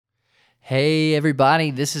Hey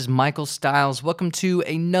everybody, this is Michael Stiles. Welcome to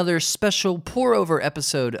another special pour-over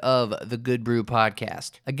episode of the Good Brew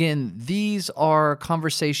Podcast. Again, these are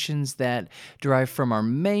conversations that derive from our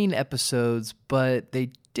main episodes, but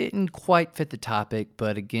they didn't quite fit the topic.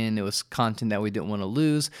 But again, it was content that we didn't want to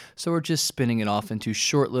lose, so we're just spinning it off into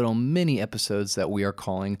short little mini episodes that we are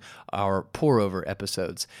calling our pour-over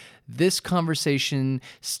episodes. This conversation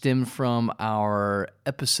stemmed from our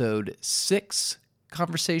episode 6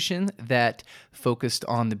 conversation that focused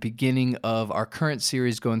on the beginning of our current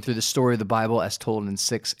series going through the story of the Bible as told in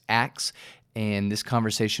 6 acts. And this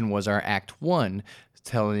conversation was our Act 1,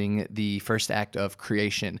 telling the first act of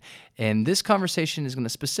creation. And this conversation is going to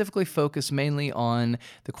specifically focus mainly on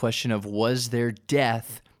the question of, was there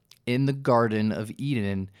death in the Garden of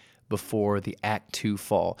Eden before the Act 2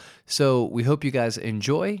 fall? So we hope you guys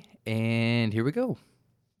enjoy, and here we go.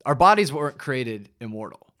 Our bodies weren't created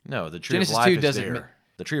immortal. No, the tree Genesis of life 2 is doesn't there.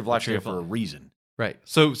 The tree of life is there for a reason. Right.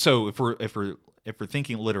 So if we're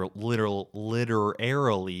thinking literally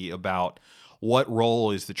about what role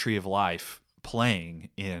is the tree of life playing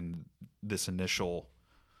in this initial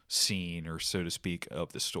scene, or so to speak,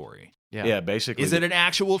 of the story? Yeah, basically. Is it an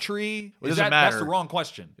actual tree? It doesn't matter. That's the wrong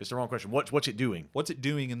question. It's the wrong question. What's it doing? What's it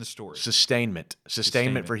doing in the story? Sustainment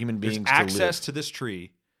for human beings There's to access live. to this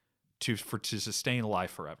tree to sustain life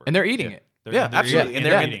forever. And they're eating it. They're Absolutely.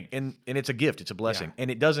 eating it. And it's a gift. It's a blessing. And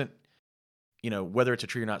it doesn't, whether it's a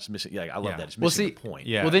tree or not, it's missing. Yeah, I love that. It's missing the point.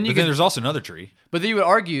 Yeah. Well, then there's also another tree. But then you would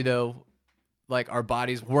argue, though, like our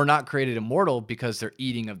bodies were not created immortal because they're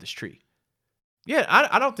eating of this tree. Yeah,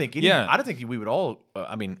 I don't think. Yeah. I don't think we would all.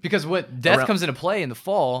 Because what death comes into play in the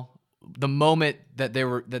fall, the moment that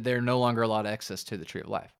they're no longer allowed access to the tree of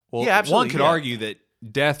life. Well, yeah, absolutely, one could argue that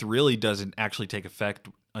death really doesn't actually take effect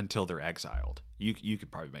until they're exiled. You could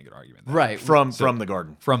probably make an argument there. Right. from the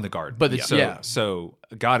garden. From the garden. But so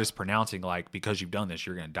God is pronouncing, like, because you've done this,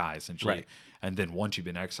 you're going to die, essentially. Right. And then once you've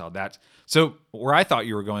been exiled, so where I thought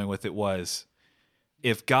you were going with it was,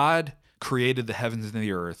 if God created the heavens and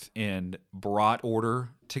the earth and brought order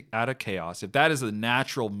out of chaos, if that is the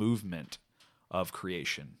natural movement of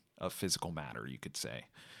creation, of physical matter, you could say,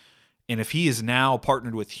 and if he is now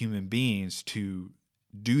partnered with human beings to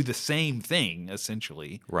do the same thing,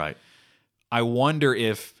 essentially, Right. I wonder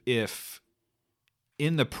if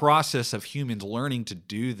in the process of humans learning to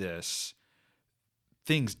do this,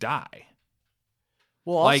 things die.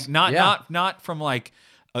 Well, Like not from like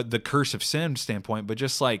the curse of sin standpoint, but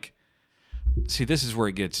just like, see, this is where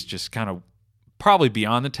it gets just kind of probably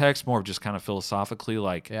beyond the text, more of just kind of philosophically,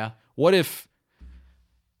 like, what if?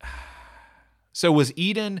 So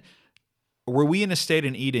were we in a state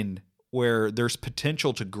in Eden where there's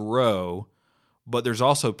potential to grow, but there's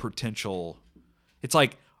also potential? It's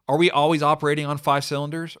like, are we always operating on 5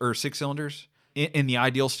 cylinders or 6 cylinders in the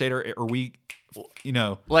ideal state, or are we,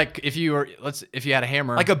 like if you had a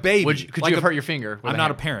hammer, like a baby, could you have hurt your finger? I'm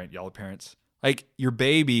not a parent, y'all are parents. Like your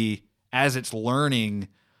baby, as it's learning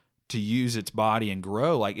to use its body and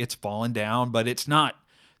grow, like it's falling down, but it's not.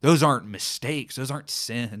 Those aren't mistakes. Those aren't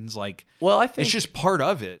sins. Like, well, I think it's just part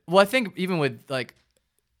of it. Well, I think even with like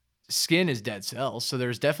skin is dead cells, so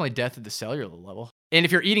there's definitely death at the cellular level. And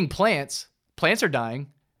if you're eating plants are dying.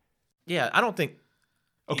 Yeah, I don't think.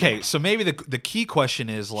 Okay, so maybe the key question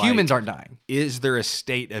is, like, humans aren't dying. Is there a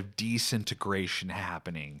state of disintegration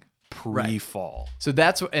happening pre-fall? So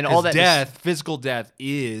that's and all that physical death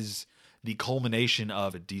is the culmination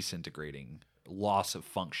of a disintegrating loss of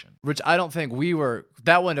function. Which I don't think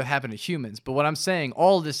that wouldn't have happened to humans. But what I'm saying,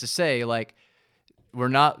 all of this to say, like, we're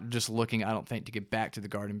not just looking, I don't think, to get back to the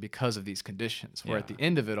garden because of these conditions. We're at the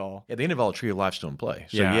end of it all. At the end of all, the tree of life's still in play.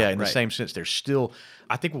 So in the same sense, there's still,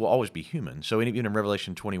 I think we'll always be human. So even in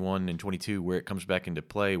Revelation 21 and 22, where it comes back into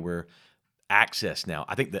play, where access now,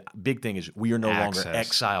 I think the big thing is we are no longer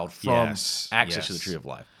exiled from access to the tree of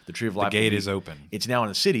life. The tree of life. The gate is open. It's now in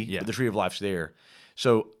the city, but the tree of life's there.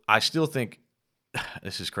 So I still think,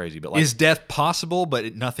 this is crazy, but like, is death possible,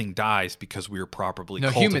 but nothing dies because we are properly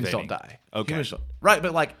cultivating? Humans don't die. Okay. Right,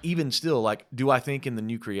 but like, even still, like, do I think in the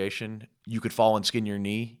new creation you could fall and skin your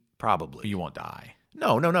knee? Probably. But you won't die.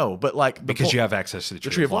 No. But like, because you have access to the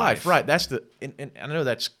tree of life. Right. That's and I know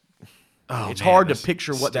that's, it's hard to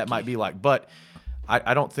picture what that might be like, but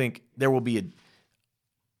I don't think there will be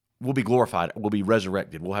we'll be glorified. We'll be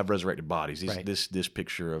resurrected. We'll have resurrected bodies. This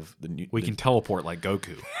picture of the new. We can teleport like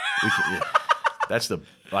Goku. That's the.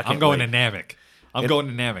 I'm going to Namek. Going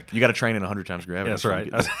to Namek. You got to train in 100 times gravity. That's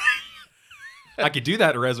right. I could do that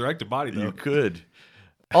in a resurrected body, though. You could.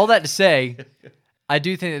 All that to say, I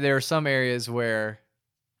do think that there are some areas where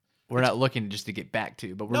We're not looking just to get back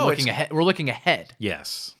to, but we're looking ahead. We're looking ahead.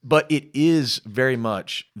 Yes. But it is very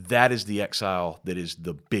much, that is the exile that is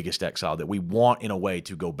the biggest exile that we want in a way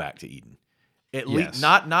to go back to Eden. At least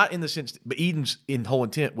not in the sense, but Eden's whole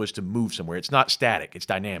intent was to move somewhere. It's not static; it's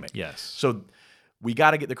dynamic. Yes. So we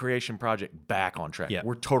got to get the creation project back on track. Yeah.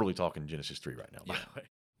 We're totally talking Genesis 3 right now. By the way.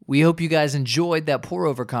 We hope you guys enjoyed that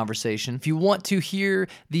pour-over conversation. If you want to hear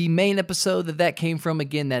the main episode that came from,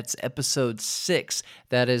 again, that's episode 6.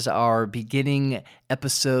 That is our beginning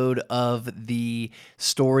episode of the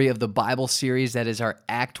story of the Bible series. That is our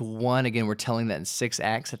Act 1. Again, we're telling that in 6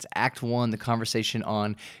 acts. That's Act 1, the conversation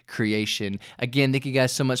on creation. Again, thank you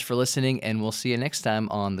guys so much for listening, and we'll see you next time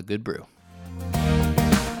on The Good Brew.